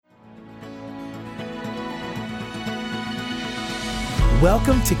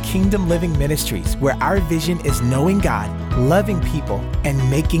Welcome to Kingdom Living Ministries, where our vision is knowing God, loving people, and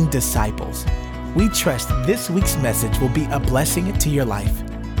making disciples. We trust this week's message will be a blessing to your life.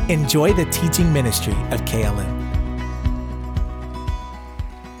 Enjoy the teaching ministry of KLM.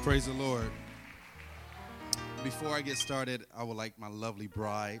 Praise the Lord. Before I get started, I would like my lovely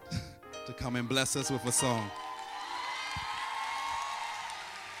bride to come and bless us with a song.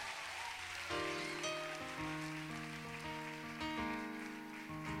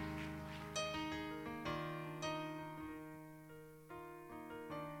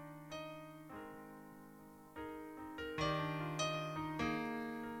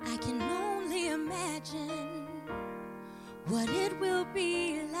 I can only imagine what it will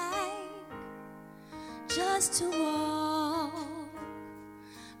be like just to walk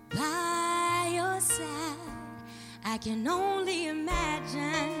by your side. I can only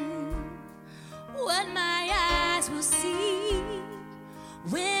imagine what my eyes will see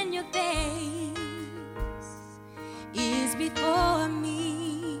when your face is before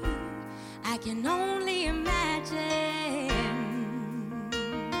me. I can only imagine.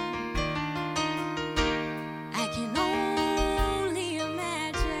 I can only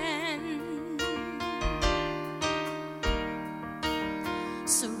imagine.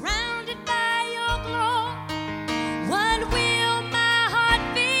 Surrounded by your glory, what will my heart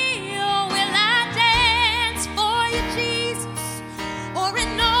feel? Will I dance for you, Jesus? Or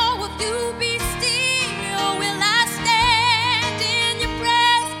in awe of you be still? Will I stand in your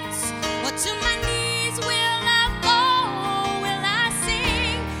presence? Or to my knees will I fall? Will I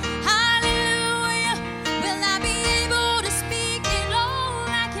sing hallelujah? Will I be able to speak it all? I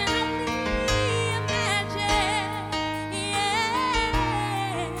can only imagine.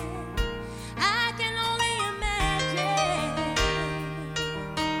 Yeah, I can only imagine.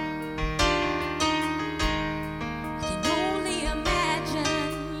 I can only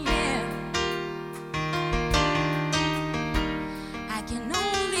imagine. Yeah, I can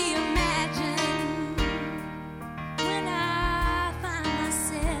only imagine when I find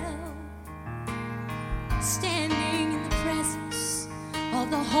myself standing in the presence of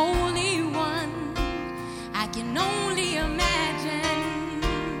the Holy One. I can only imagine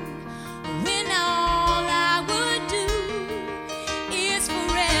when all I would do is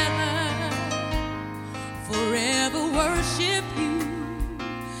forever worship you.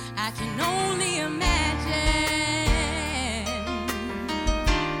 I can only imagine.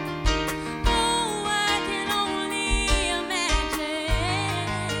 Oh, I can only imagine.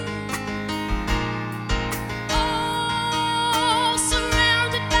 Oh,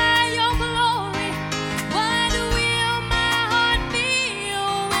 surrounded by your glory, what will my heart feel?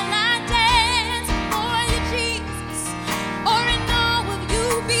 Will I dance for you, Jesus? Or in awe of you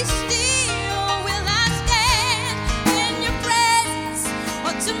be still? Will I stand in your presence?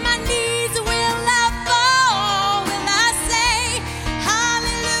 Or to my knees will I fall? Will I say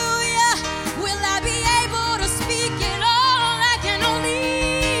hallelujah? Will I be able to speak it all? I can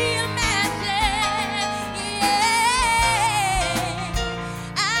only imagine. Yeah,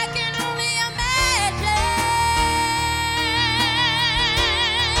 I can only imagine.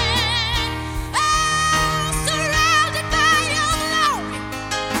 Oh, surrounded by your glory,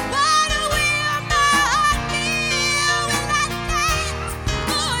 what will my heart feel? Will I dance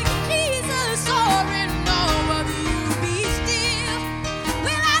for you, Jesus? Or in awe of you be still?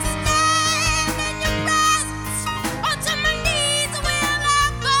 Will I stand in your presence? Or to my knees will I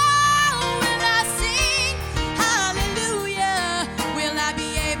fall? Will I sing hallelujah? Will I be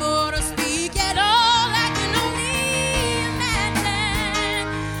able to speak at all? I can only imagine.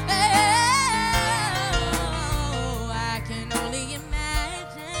 Oh, I can only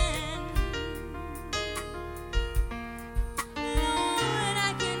imagine. Lord, I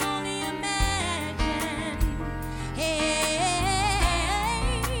can only imagine. Hey,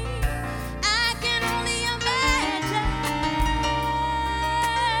 I can only imagine.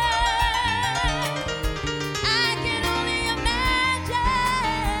 I can only imagine.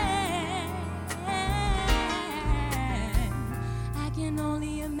 I can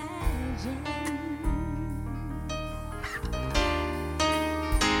only imagine.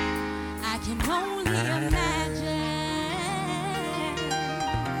 I can only imagine.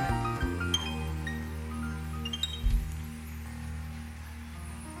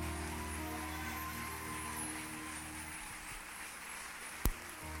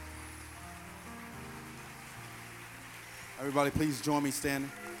 Everybody, please join me standing.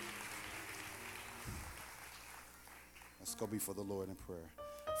 Let's go before the Lord in prayer.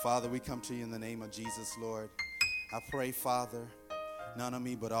 Father, we come to you in the name of Jesus, Lord. I pray, Father, none of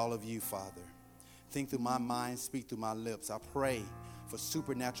me but all of you, Father. Think through my mind, speak through my lips. I pray for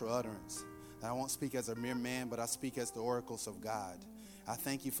supernatural utterance. I won't speak as a mere man, but I speak as the oracles of God. I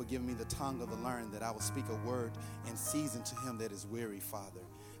thank you for giving me the tongue of the learned, that I will speak a word in season to him that is weary, Father.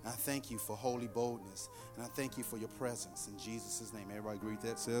 And I thank you for holy boldness, and I thank you for your presence. In Jesus' name, everybody agree with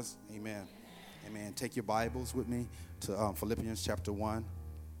that, sis? Amen. Amen. Take your Bibles with me to Philippians chapter 1.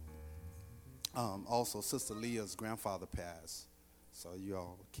 Also, Sister Leah's grandfather passed, so you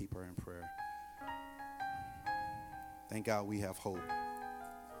all keep her in prayer. Thank God we have hope.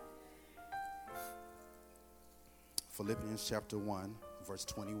 Philippians chapter 1, verse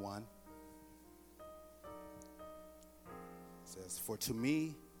 21 says, "For to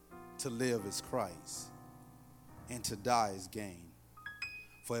me to live is Christ, and to die is gain.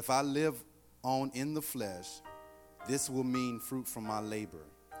 For if I live on in the flesh, this will mean fruit from my labor.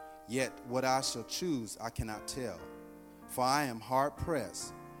 Yet what I shall choose I cannot tell, for I am hard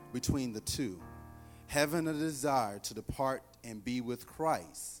pressed between the two, having a desire to depart and be with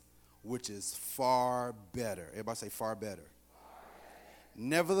Christ, which is far better." Everybody say far better.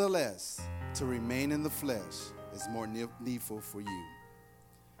 "Nevertheless, to remain in the flesh is more needful for you."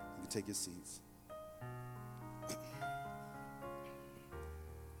 You can take your seats.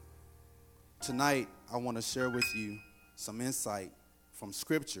 Tonight, I want to share with you some insight from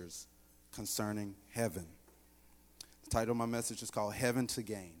scriptures concerning heaven. The title of my message is called Heaven to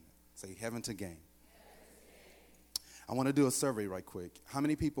Gain. Say Heaven to Gain. I want to do a survey right quick. How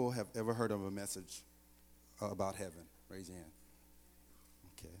many people have ever heard of a message about heaven? Raise your hand.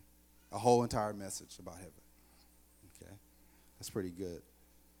 Okay. A whole entire message about heaven. Okay. That's pretty good.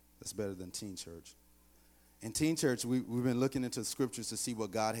 That's better than teen church. In teen church, we've been looking into scriptures to see what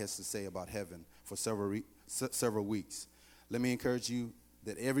God has to say about heaven for several weeks. Let me encourage you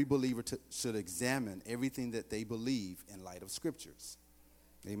that every believer should examine everything that they believe in light of scriptures.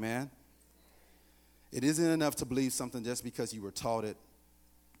 Amen? It isn't enough to believe something just because you were taught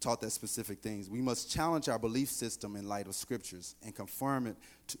that specific things. We must challenge our belief system in light of scriptures and conform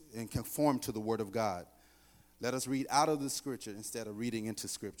to the word of God. Let us read out of the scripture instead of reading into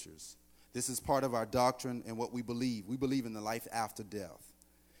scriptures. This is part of our doctrine and what we believe. We believe in the life after death.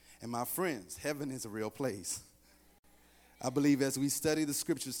 And my friends, heaven is a real place. I believe as we study the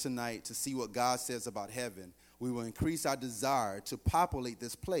scriptures tonight to see what God says about heaven, we will increase our desire to populate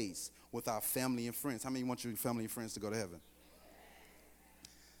this place with our family and friends. How many want your family and friends to go to heaven?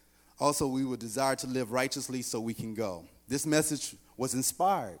 Also, we would desire to live righteously so we can go. This message was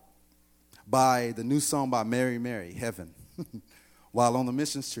inspired by the new song by Mary Mary, Heaven, while on the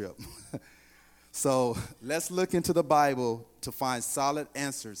missions trip. So let's look into the Bible to find solid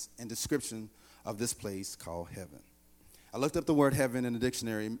answers and description of this place called heaven. I looked up the word heaven in the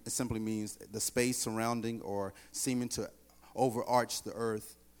dictionary. It simply means the space surrounding or seeming to overarch the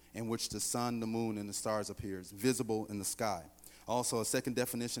earth, in which the sun, the moon, and the stars appears, visible in the sky. Also, a second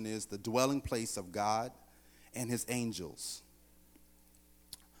definition is the dwelling place of God and his angels.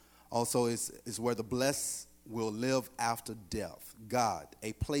 Also, is where the blessed will live after death. God,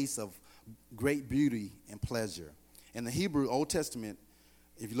 a place of great beauty and pleasure. In the Hebrew Old Testament,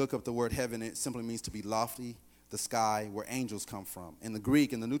 if you look up the word heaven, it simply means to be lofty, the sky where angels come from. In the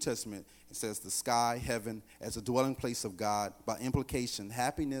Greek, in the New Testament, it says the sky, heaven, as a dwelling place of God, by implication,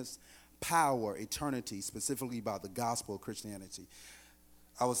 happiness, power, eternity, specifically by the gospel of Christianity.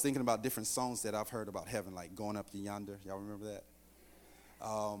 I was thinking about different songs that I've heard about heaven, like Going Up to Yonder. Y'all remember that?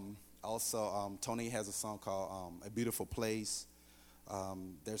 Also, Tony has a song called A Beautiful Place.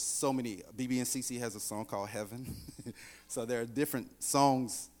 There's so many. BB and CC has a song called Heaven. So there are different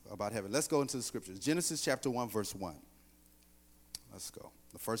songs about heaven. Let's go into the scriptures. Genesis chapter 1, verse 1. Let's go.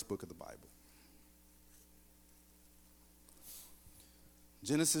 The first book of the Bible.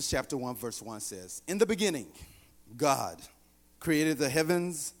 Genesis chapter 1, verse 1 says, "In the beginning, God created the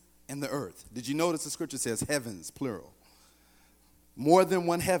heavens and the earth." Did you notice the scripture says heavens, plural? More than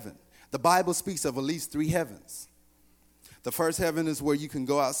one heaven. The Bible speaks of at least 3 heavens. The first heaven is where you can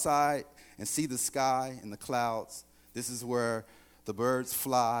go outside and see the sky and the clouds. This is where the birds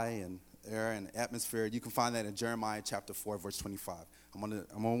fly and air and atmosphere. You can find that in Jeremiah chapter 4, verse 25. I'm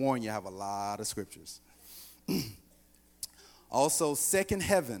gonna warn you, I have a lot of scriptures. Also, second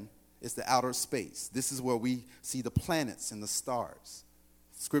heaven is the outer space. This is where we see the planets and the stars.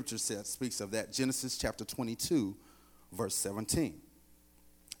 Scripture speaks of that. Genesis chapter 22, verse 17.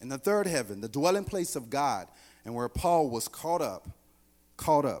 In the third heaven, the dwelling place of God, and where Paul was caught up.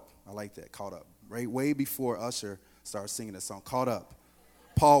 I like that, caught up. Right, way before Usher started singing that song, Caught Up.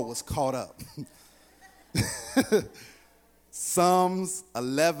 Paul was caught up. Psalms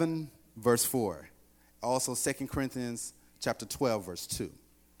 11, verse 4. Also, 2 Corinthians chapter 12, verse 2.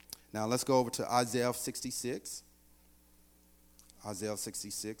 Now, let's go over to Isaiah 66. Isaiah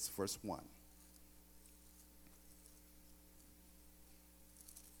 66, verse 1.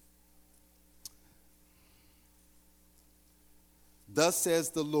 Thus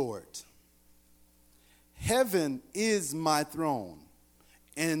says the Lord, heaven is my throne,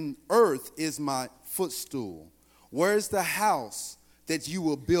 and earth is my footstool. Where is the house that you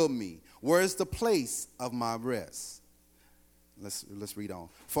will build me? Where is the place of my rest? Let's read on.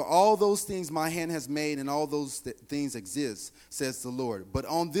 For all those things my hand has made, and all those things exist, says the Lord. But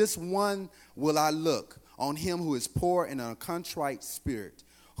on this one will I look, on him who is poor and a contrite spirit,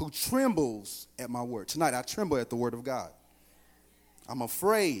 who trembles at my word. Tonight I tremble at the word of God. I'm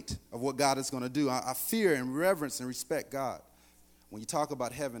afraid of what God is going to do. I fear and reverence and respect God. When you talk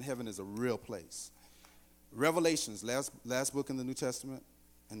about heaven, heaven is a real place. Revelations, last book in the New Testament,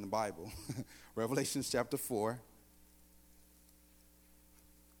 in the Bible. Revelations chapter 4.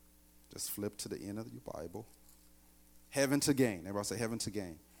 Just flip to the end of your Bible. Heaven to gain. Everybody say heaven to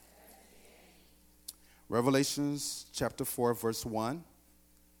gain. Revelations chapter 4, verse 1.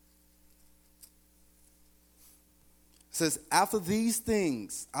 It says, after these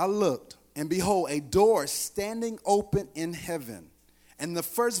things I looked, and behold, a door standing open in heaven. And the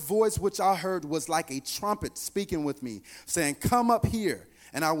first voice which I heard was like a trumpet speaking with me, saying, come up here,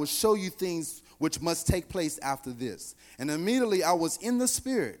 and I will show you things which must take place after this. And immediately I was in the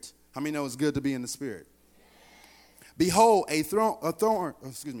Spirit. How many know it's good to be in the Spirit? Behold, a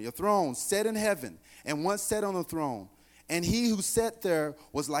throne set in heaven, and one sat on the throne. And he who sat there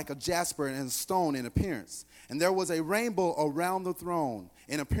was like a jasper and a stone in appearance. And there was a rainbow around the throne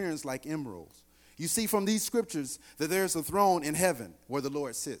in appearance like emeralds. You see from these scriptures that there's a throne in heaven where the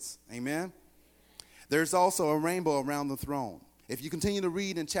Lord sits. Amen? There's also a rainbow around the throne. If you continue to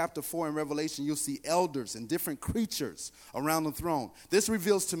read in chapter 4 in Revelation, you'll see elders and different creatures around the throne. This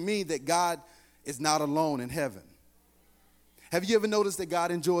reveals to me that God is not alone in heaven. Have you ever noticed that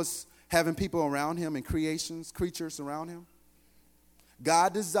God enjoys having people around him and creatures around him?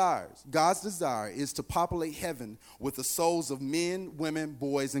 God's desire is to populate heaven with the souls of men, women,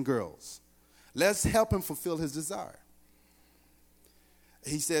 boys, and girls. Let's help him fulfill his desire.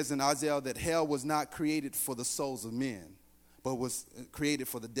 He says in Isaiah that hell was not created for the souls of men, but was created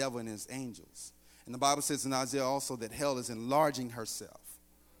for the devil and his angels. And the Bible says in Isaiah also that hell is enlarging herself.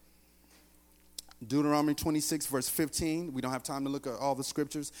 Deuteronomy 26, verse 15. We don't have time to look at all the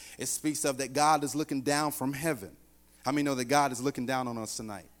scriptures. It speaks of that God is looking down from heaven. How many know that God is looking down on us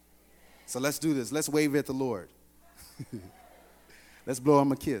tonight? So let's do this. Let's wave at the Lord. Let's blow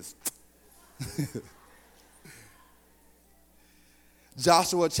him a kiss.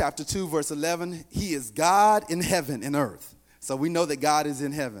 Joshua chapter 2, verse 11. He is God in heaven and earth. So we know that God is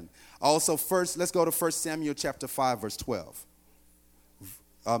in heaven. Also, first, let's go to 1 Samuel chapter 5, verse 12.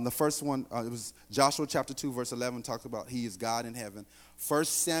 The first one, it was Joshua chapter 2, verse 11, talks about he is God in heaven. 1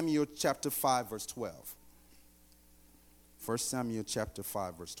 Samuel chapter 5, verse 12. 1 Samuel chapter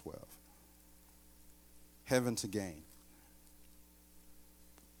 5, verse 12. Heaven to gain.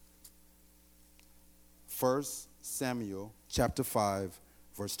 1 Samuel chapter 5,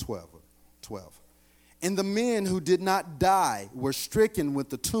 verse 12. And the men who did not die were stricken with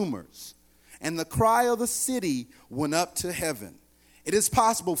the tumors, and the cry of the city went up to heaven. It is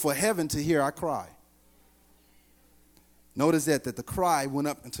possible for heaven to hear our cry. Notice that the cry went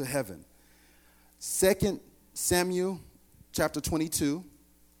up into heaven. 2 Samuel chapter 22.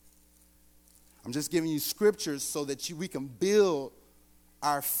 I'm just giving you scriptures so that we can build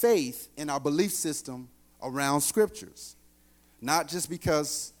our faith and our belief system around scriptures. Not just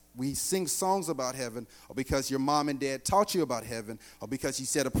because we sing songs about heaven, or because your mom and dad taught you about heaven, or because you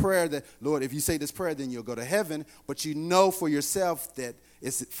said a prayer that, Lord, if you say this prayer, then you'll go to heaven, but you know for yourself that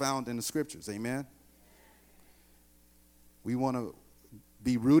it's found in the scriptures. Amen? We want to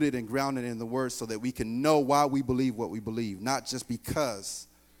be rooted and grounded in the word so that we can know why we believe what we believe, not just because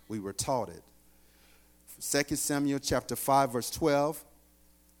we were taught it. 2 Samuel chapter 5, verse 12.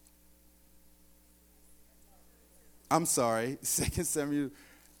 I'm sorry, 2 Samuel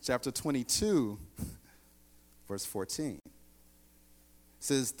chapter 22, verse 14. It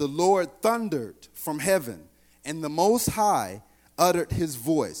says, the Lord thundered from heaven, and the Most High uttered his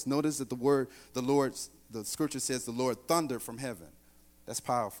voice. Notice that the scripture says the Lord thundered from heaven. That's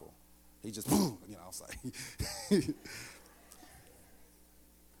powerful. He just, boom, I was like.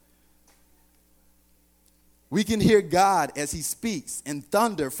 We can hear God as he speaks and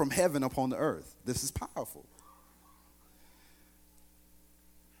thunder from heaven upon the earth. This is powerful.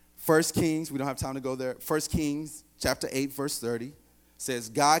 1 Kings, we don't have time to go there. 1 Kings chapter 8, verse 30 says,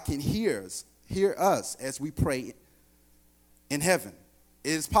 God can hear us as we pray in heaven.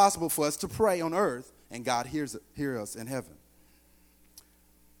 It is possible for us to pray on earth, and God hears us in heaven.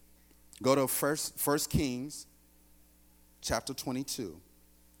 Go to First Kings chapter 22.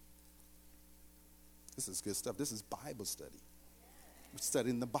 This is good stuff. This is Bible study. We're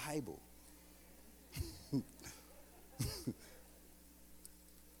studying the Bible.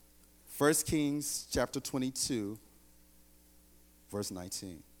 1 Kings chapter 22, verse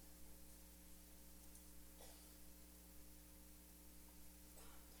 19.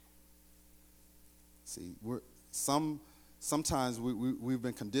 See, sometimes we've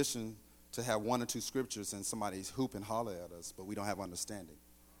been conditioned to have one or two scriptures and somebody's hoop and holler at us, but we don't have understanding.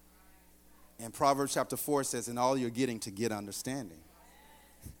 And Proverbs chapter 4 says, in all you're getting to get understanding.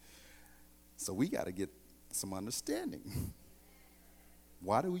 So we got to get some understanding.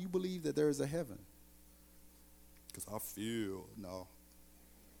 Why do you believe that there is a heaven? Because I feel, no.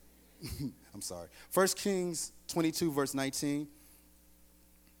 I'm sorry. 1 Kings 22, verse 19.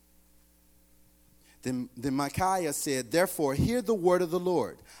 Then Micaiah said, therefore, hear the word of the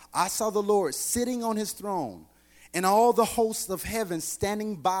Lord. I saw the Lord sitting on his throne, and all the hosts of heaven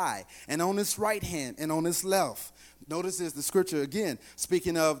standing by, and on his right hand and on his left. Notice this, the scripture again,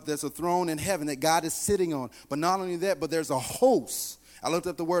 speaking of there's a throne in heaven that God is sitting on. But not only that, but there's a host. I looked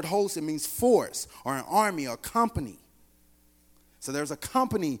up the word host. It means force or an army or company. So there's a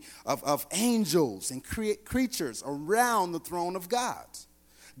company of angels and creatures around the throne of God.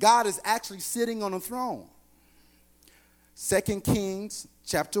 God is actually sitting on a throne. 2 Kings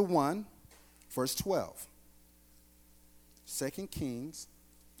chapter 1, verse 12. 2 Kings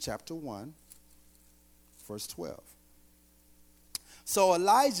chapter 1, verse 12. So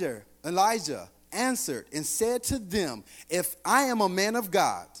Elijah answered and said to them, if I am a man of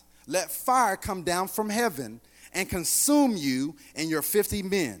God, let fire come down from heaven and consume you and your 50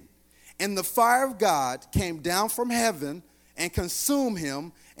 men. And the fire of God came down from heaven and consumed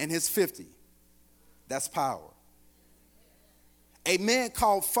him and his 50. That's power. A man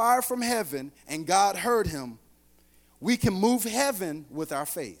called fire from heaven, and God heard him. We can move heaven with our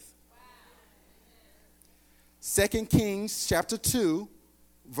faith. 2 Kings chapter 2,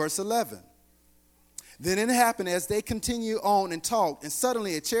 verse 11. Then it happened as they continued on and talked, and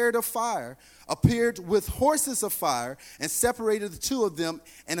suddenly a chariot of fire appeared with horses of fire and separated the two of them,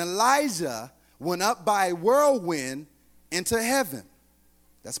 and Elijah went up by a whirlwind into heaven.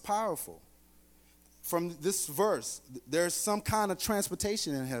 That's powerful. From this verse, there's some kind of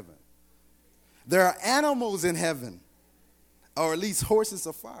transportation in heaven. There are animals in heaven, or at least horses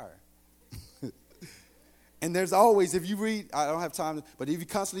of fire. And there's always, if you read, I don't have time, but if you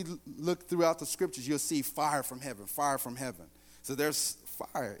constantly look throughout the scriptures, you'll see fire from heaven, fire from heaven. So there's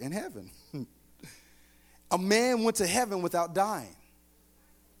fire in heaven. A man went to heaven without dying.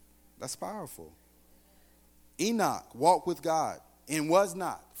 That's powerful. Enoch walked with God and was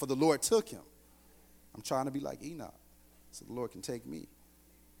not, for the Lord took him. I'm trying to be like Enoch, so the Lord can take me.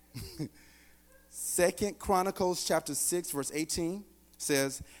 2 Chronicles chapter 6, verse 18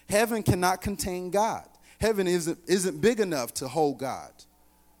 says, heaven cannot contain God. Heaven isn't big enough to hold God.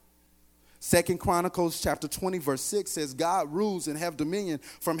 2 Chronicles chapter 20, verse 6 says, God rules and have dominion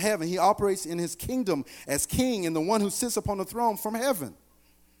from heaven. He operates in his kingdom as king and the one who sits upon the throne from heaven.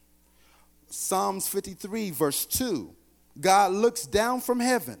 Psalms 53, verse 2, God looks down from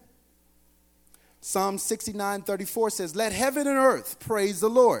heaven. Psalm 69:34 says, let heaven and earth praise the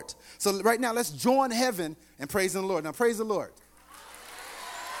Lord. So right now, let's join heaven and praise the Lord. Now, praise the Lord.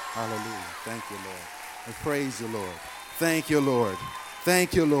 Hallelujah. Thank you, Lord. I praise you, Lord. Thank you, Lord.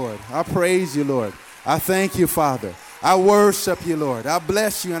 Thank you, Lord. I praise you, Lord. I thank you, Father. I worship you, Lord. I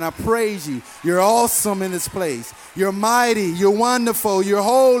bless you and I praise you. You're awesome in this place. You're mighty. You're wonderful. You're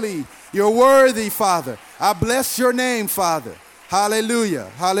holy. You're worthy, Father. I bless your name, Father. Hallelujah.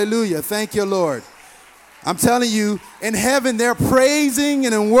 Hallelujah. Thank you, Lord. I'm telling you, in heaven, they're praising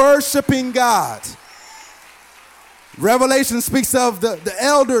and worshiping God. Revelation speaks of the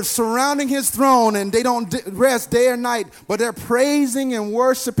elders surrounding his throne, and they don't rest day or night, but they're praising and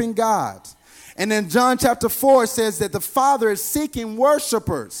worshiping God. And then John chapter 4 says that the Father is seeking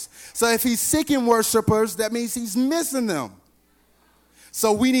worshipers. So if he's seeking worshipers, that means he's missing them.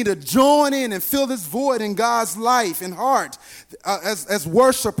 So we need to join in and fill this void in God's life and heart as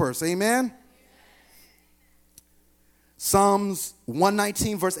worshipers. Amen. Psalms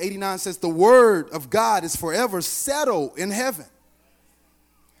 119 verse 89 says the word of God is forever settled in heaven.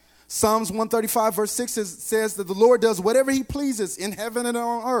 Psalms 135 verse 6 says that the Lord does whatever he pleases in heaven and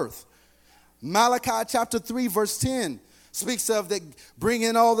on earth. Malachi chapter 3 verse 10 speaks of that bring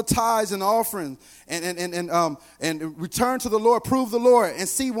in all the tithes and offerings and return to the Lord, prove the Lord, and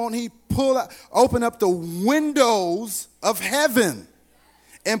see, won't he open up the windows of heaven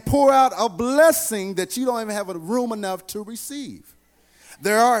and pour out a blessing that you don't even have a room enough to receive.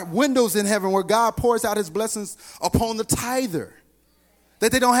 There are windows in heaven where God pours out his blessings upon the tither,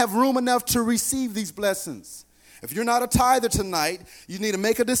 that they don't have room enough to receive these blessings. If you're not a tither tonight, you need to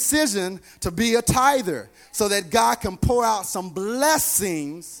make a decision to be a tither so that God can pour out some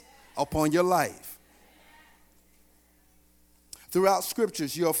blessings upon your life. Throughout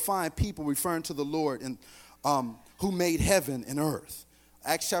scriptures, you'll find people referring to the Lord and who made heaven and earth.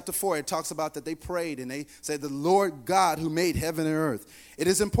 Acts chapter 4, it talks about that they prayed and they said, the Lord God who made heaven and earth. It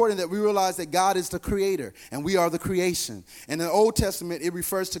is important that we realize that God is the creator and we are the creation. In the Old Testament, it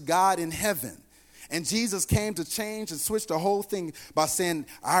refers to God in heaven. And Jesus came to change and switch the whole thing by saying,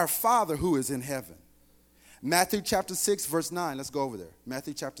 our Father who is in heaven. Matthew chapter 6, verse 9. Let's go over there.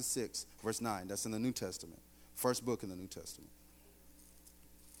 Matthew chapter 6, verse 9. That's in the New Testament. First book in the New Testament.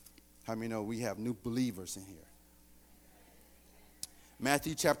 How many know we have new believers in here?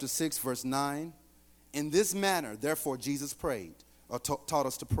 Matthew chapter 6, verse 9. In this manner, therefore, Jesus prayed, or taught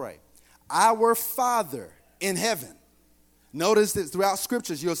us to pray. Our Father in heaven. Notice that throughout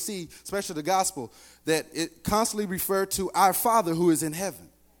scriptures, you'll see, especially the gospel, that it constantly referred to our Father who is in heaven.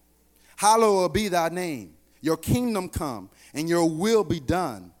 Hallowed be thy name. Your kingdom come, and your will be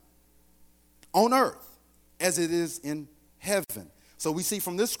done on earth as it is in heaven. So we see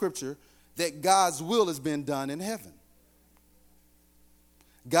from this scripture that God's will has been done in heaven.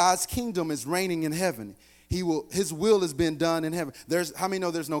 God's kingdom is reigning in heaven. His will has been done in heaven. How many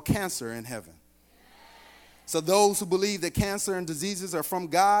know there's no cancer in heaven? So those who believe that cancer and diseases are from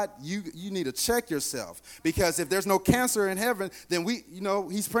God, you need to check yourself. Because if there's no cancer in heaven, then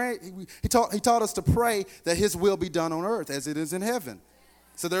he's praying. He taught us to pray that his will be done on earth as it is in heaven.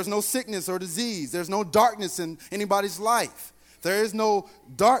 So there's no sickness or disease. There's no darkness in anybody's life. There is no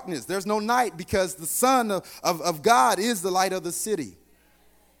darkness. There's no night because the Son of God is the light of the city.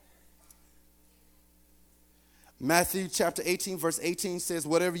 Matthew chapter 18, verse 18 says,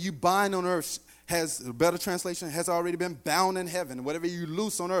 whatever you bind on earth has, a better translation, has already been bound in heaven. Whatever you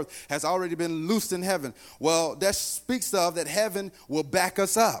loose on earth has already been loosed in heaven. Well, that speaks of that heaven will back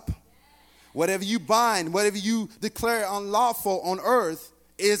us up. Whatever you bind, whatever you declare unlawful on earth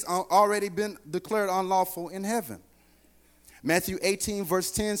is already been declared unlawful in heaven. Matthew 18, verse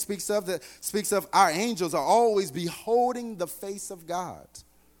 10 speaks of our angels are always beholding the face of God.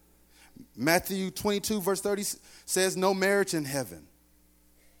 Matthew 22, verse 30 says no marriage in heaven.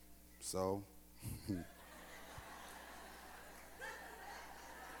 So,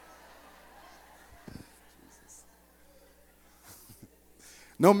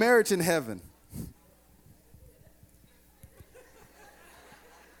 no marriage in heaven.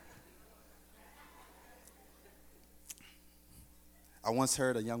 I once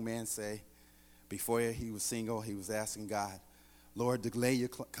heard a young man say, before he was single, he was asking God, Lord, delay your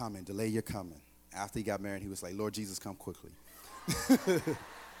coming, delay your coming. After he got married, he was like, Lord Jesus, come quickly.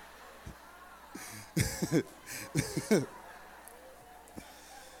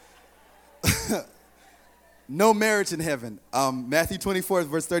 No marriage in heaven. Matthew 24,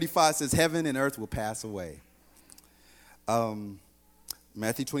 verse 35 says, heaven and earth will pass away.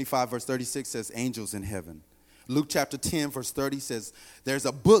 Matthew 25, verse 36 says, angels in heaven. Luke chapter 10, verse 30 says, there's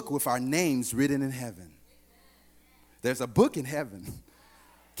a book with our names written in heaven. There's a book in heaven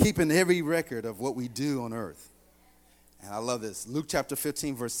keeping every record of what we do on earth. And I love this. Luke chapter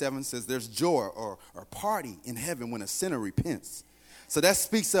 15, verse 7 says there's joy or party in heaven when a sinner repents. So that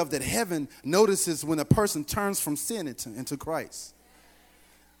speaks of that heaven notices when a person turns from sin into Christ.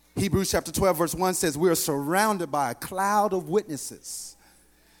 Hebrews chapter 12, verse 1 says we are surrounded by a cloud of witnesses.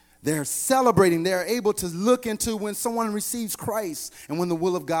 They're celebrating. They're able to look into when someone receives Christ and when the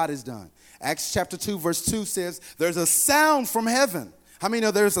will of God is done. Acts chapter 2, verse 2 says there's a sound from heaven. How many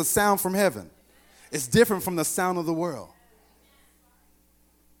know there's a sound from heaven? It's different from the sound of the world.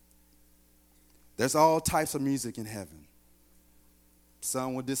 There's all types of music in heaven.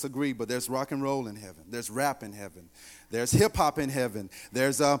 Some would disagree, but there's rock and roll in heaven. There's rap in heaven. There's hip hop in heaven.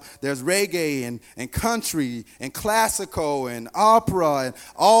 There's reggae and country and classical and opera and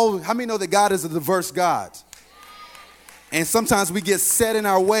all. How many know that God is a diverse God? And sometimes we get set in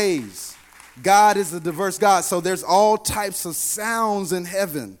our ways. God is a diverse God. So there's all types of sounds in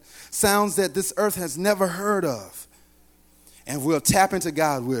heaven. Sounds that this earth has never heard of. And we'll tap into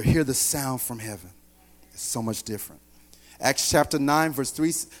God. We'll hear the sound from heaven. It's so much different. Acts chapter 9, verse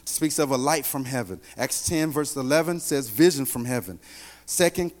 3 speaks of a light from heaven. Acts 10, verse 11 says vision from heaven.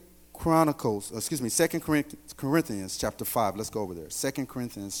 2 Corinthians chapter 5. Let's go over there. 2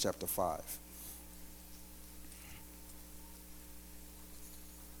 Corinthians chapter 5.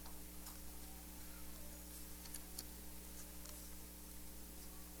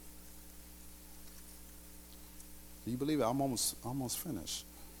 Do you believe it? I'm almost finished.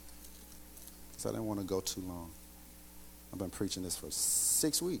 Because I didn't want to go too long. I've been preaching this for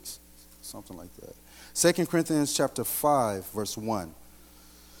 6 weeks, something like that. 2 Corinthians chapter 5, verse 1.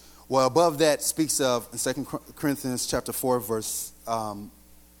 Well, above that speaks of, in 2 Corinthians chapter 4, verse,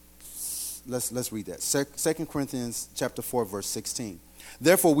 let's read that. 2 Corinthians chapter 4, verse 16.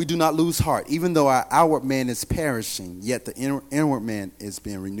 Therefore, we do not lose heart, even though our outward man is perishing, yet the inward man is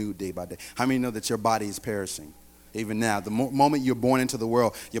being renewed day by day. How many know that your body is perishing? Even now, the moment you're born into the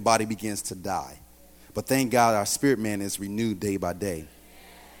world, your body begins to die. But thank God our spirit man is renewed day by day.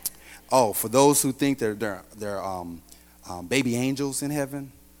 Oh, for those who think they're baby angels in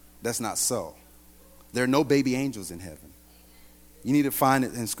heaven, that's not so. There are no baby angels in heaven. You need to find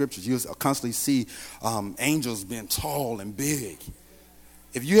it in scriptures. You'll constantly see angels being tall and big.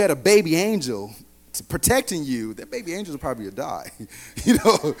 If you had a baby angel protecting you, that baby angel would probably die.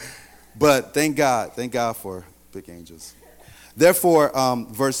 But thank God for big angels. Therefore,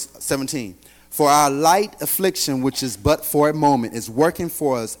 verse 17, for our light affliction, which is but for a moment, is working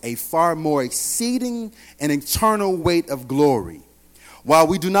for us a far more exceeding and eternal weight of glory. While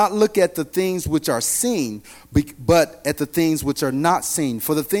we do not look at the things which are seen, but at the things which are not seen.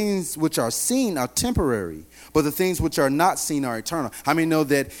 For the things which are seen are temporary, but the things which are not seen are eternal. How many know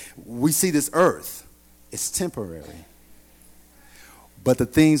that we see this earth? It's temporary. But the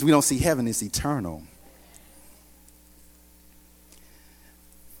things we don't see, heaven, is eternal.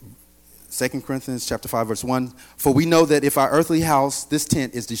 2 Corinthians chapter 5, verse 1. For we know that if our earthly house, this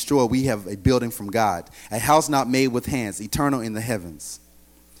tent, is destroyed, we have a building from God, a house not made with hands, eternal in the heavens.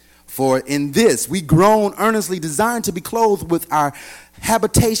 For in this we groan earnestly, desiring to be clothed with our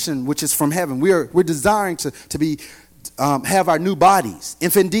habitation, which is from heaven. We're desiring to be have our new bodies.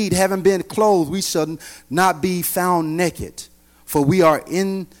 If indeed, having been clothed, we shall not be found naked. For we are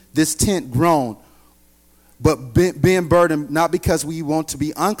in this tent groan, but being burdened, not because we want to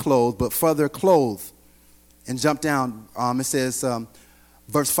be unclothed, but further clothed. And jump down, it says,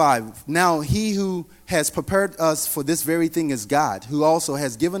 verse 5, now he who has prepared us for this very thing is God, who also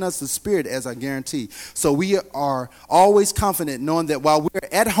has given us the Spirit as our guarantee. So we are always confident, knowing that while we're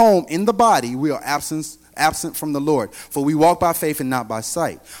at home in the body, we are absent from the Lord. For we walk by faith and not by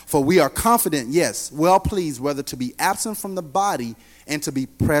sight. For we are confident, yes, well pleased, whether to be absent from the body and to be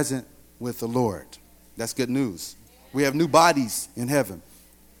present with the Lord. That's good news. We have new bodies in heaven.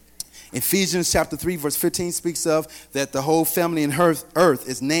 Ephesians chapter 3, verse 15 speaks of that the whole family in earth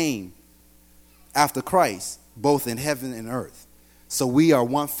is named after Christ, both in heaven and earth. So we are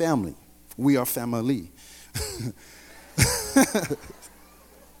one family. We are family.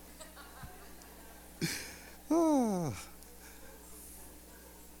 Oh,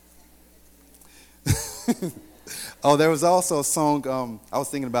 there was also a song I was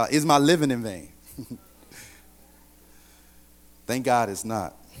thinking about, Is My Living in Vain? Thank God it's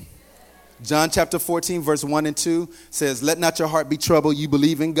not. John chapter 14, verse 1 and 2 says, let not your heart be troubled. You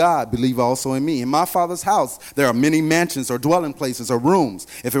believe in God, believe also in me. In my Father's house, there are many mansions or dwelling places or rooms.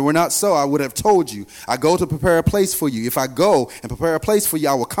 If it were not so, I would have told you. I go to prepare a place for you. If I go and prepare a place for you,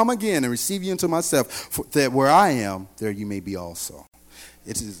 I will come again and receive you into myself, that where I am, there you may be also.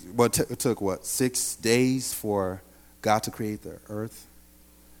 It took 6 days for God to create the earth?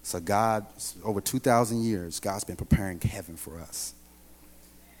 So God, over 2,000 years, God's been preparing heaven for us.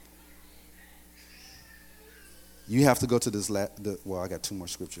 You have to go to this, I got 2 more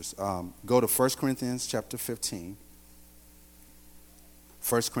scriptures. Go to 1 Corinthians chapter 15.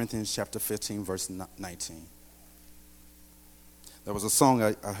 1 Corinthians chapter 15, verse 19. There was a song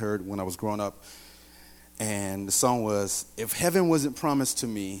I heard when I was growing up, and the song was, if heaven wasn't promised to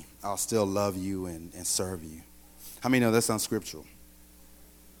me, I'll still love you and serve you. How many know that's unscriptural?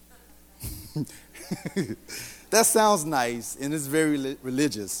 That sounds nice, and it's very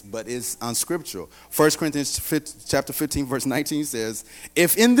religious, but it's unscriptural. 1 Corinthians chapter 15, verse 19 says,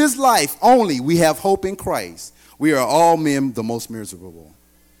 if in this life only we have hope in Christ, we are all men the most miserable.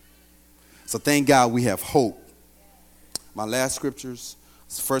 So thank God we have hope. My last scriptures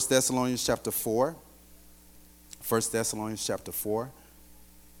is 1 Thessalonians chapter 4. 1 Thessalonians chapter 4.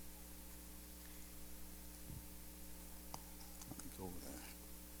 Go over there.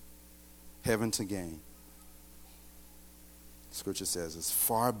 Heaven to gain. Scripture says it's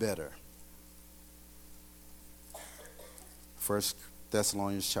far better. 1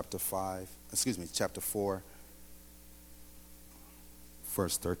 Thessalonians chapter 4,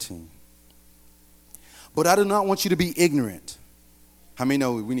 verse 13. But I do not want you to be ignorant. How many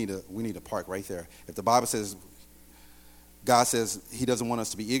know we need to park right there? If the Bible says, God says he doesn't want us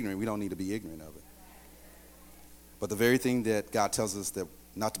to be ignorant, we don't need to be ignorant of it. But the very thing that God tells us that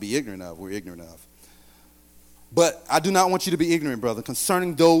not to be ignorant of, we're ignorant of. But I do not want you to be ignorant, brother,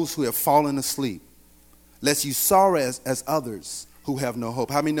 concerning those who have fallen asleep, lest you sorrow as others who have no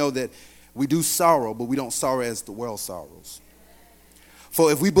hope. How many know that we do sorrow, but we don't sorrow as the world sorrows?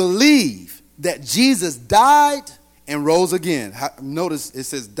 For if we believe that Jesus died and rose again, notice it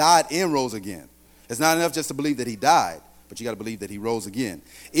says died and rose again. It's not enough just to believe that he died, but you got to believe that he rose again.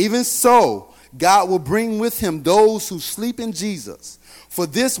 Even so, God will bring with him those who sleep in Jesus. For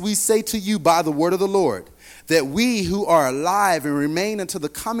this we say to you by the word of the Lord, that we who are alive and remain until the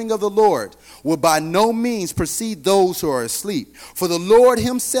coming of the Lord will by no means precede those who are asleep. For the Lord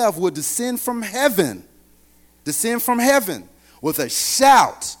himself will descend from heaven with a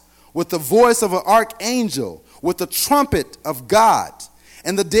shout, with the voice of an archangel, with the trumpet of God.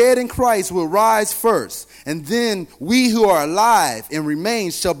 And the dead in Christ will rise first. And then we who are alive and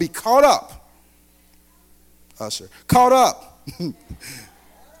remain shall be caught up. Usher. Caught up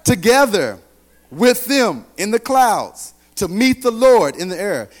together with them in the clouds to meet the Lord in the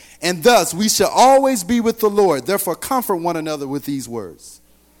air. And thus we shall always be with the Lord. Therefore comfort one another with these words.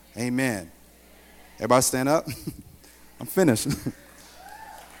 Amen. Everybody stand up. I'm finished. I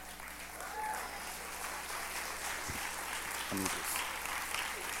need this.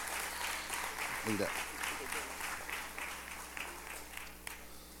 Leave that.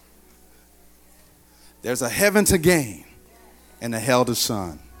 There's a heaven to gain and a hell to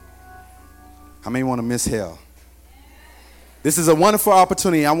shun. How many want to miss hell? This is a wonderful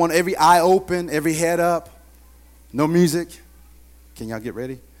opportunity. I want every eye open, every head up. No music. Can y'all get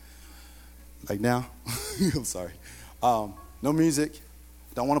ready? Like now? I'm sorry. No music.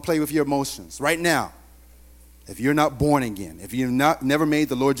 Don't want to play with your emotions. Right now, if you're not born again, if you've never made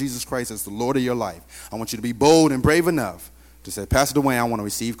the Lord Jesus Christ as the Lord of your life, I want you to be bold and brave enough to say, Pastor Dwayne, I want to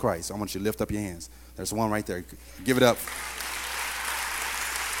receive Christ. I want you to lift up your hands. There's one right there. Give it up.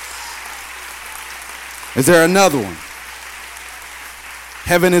 Is there another one?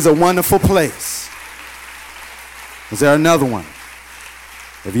 Heaven is a wonderful place. Is there another one?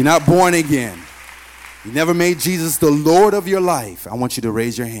 If you're not born again, you never made Jesus the Lord of your life, I want you to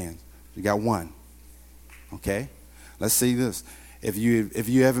raise your hand. You got one. Okay? Let's see this. If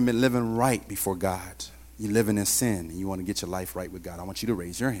you haven't been living right before God, you're living in sin, and you want to get your life right with God, I want you to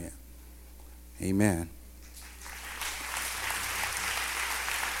raise your hand. Amen.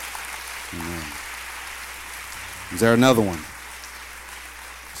 Amen. Is there another one?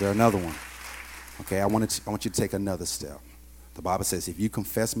 Is there another one? Okay, I want you to take another step. The Bible says, if you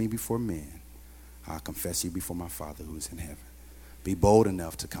confess me before men, I'll confess you before my Father who is in heaven. Be bold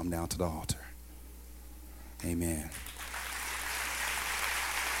enough to come down to the altar. Amen.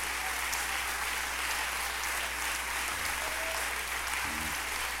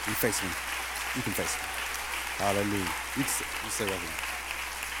 You face me. You can face me. Hallelujah. You say right here.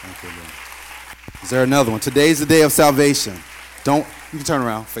 Thank you, Lord. Is there another one? Today's the day of salvation. You can turn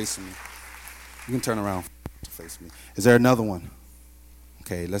around, face me. You can turn around, face me. Is there another one?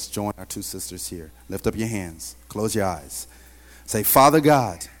 Okay, let's join our two sisters here. Lift up your hands. Close your eyes. Say, Father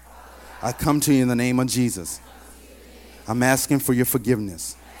God, I come to you in the name of Jesus. I'm asking for your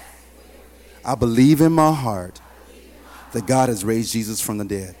forgiveness. I believe in my heart that God has raised Jesus from the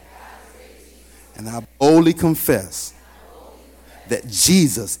dead. And I boldly confess that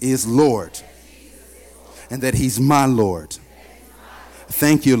Jesus is Lord and that he's my Lord.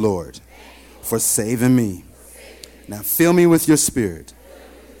 Thank you, Lord, for saving me. Now fill me with your spirit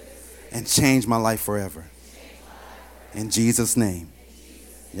and change my life forever. In Jesus' name.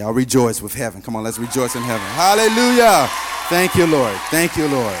 Y'all rejoice with heaven. Come on, let's rejoice in heaven. Hallelujah. Thank you, Lord. Thank you,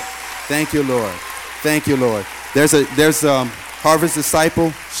 Lord. Thank you, Lord. Thank you, Lord. There's Harvest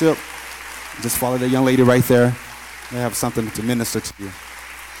Discipleship. Just follow the young lady right there. They have something to minister to you.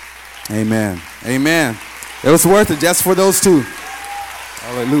 Amen. Amen. It was worth it just for those two.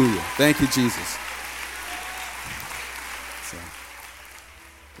 Hallelujah. Thank you, Jesus. So,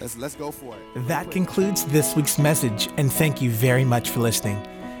 let's go for it. That concludes this week's message, and thank you very much for listening.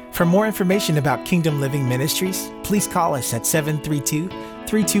 For more information about Kingdom Living Ministries, please call us at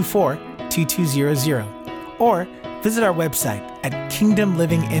 732-324-2200 or visit our website at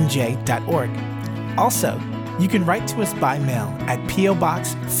kingdomlivingnj.org. Also, you can write to us by mail at P.O.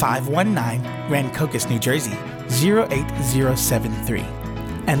 Box 519, Rancocas, New Jersey, 08073.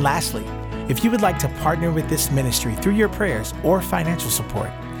 And lastly, if you would like to partner with this ministry through your prayers or financial support,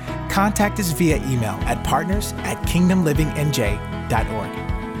 contact us via email at partners@kingdomlivingnj.org.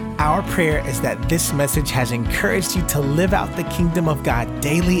 Our prayer is that this message has encouraged you to live out the kingdom of God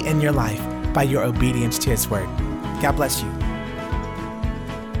daily in your life by your obedience to His word. God bless you.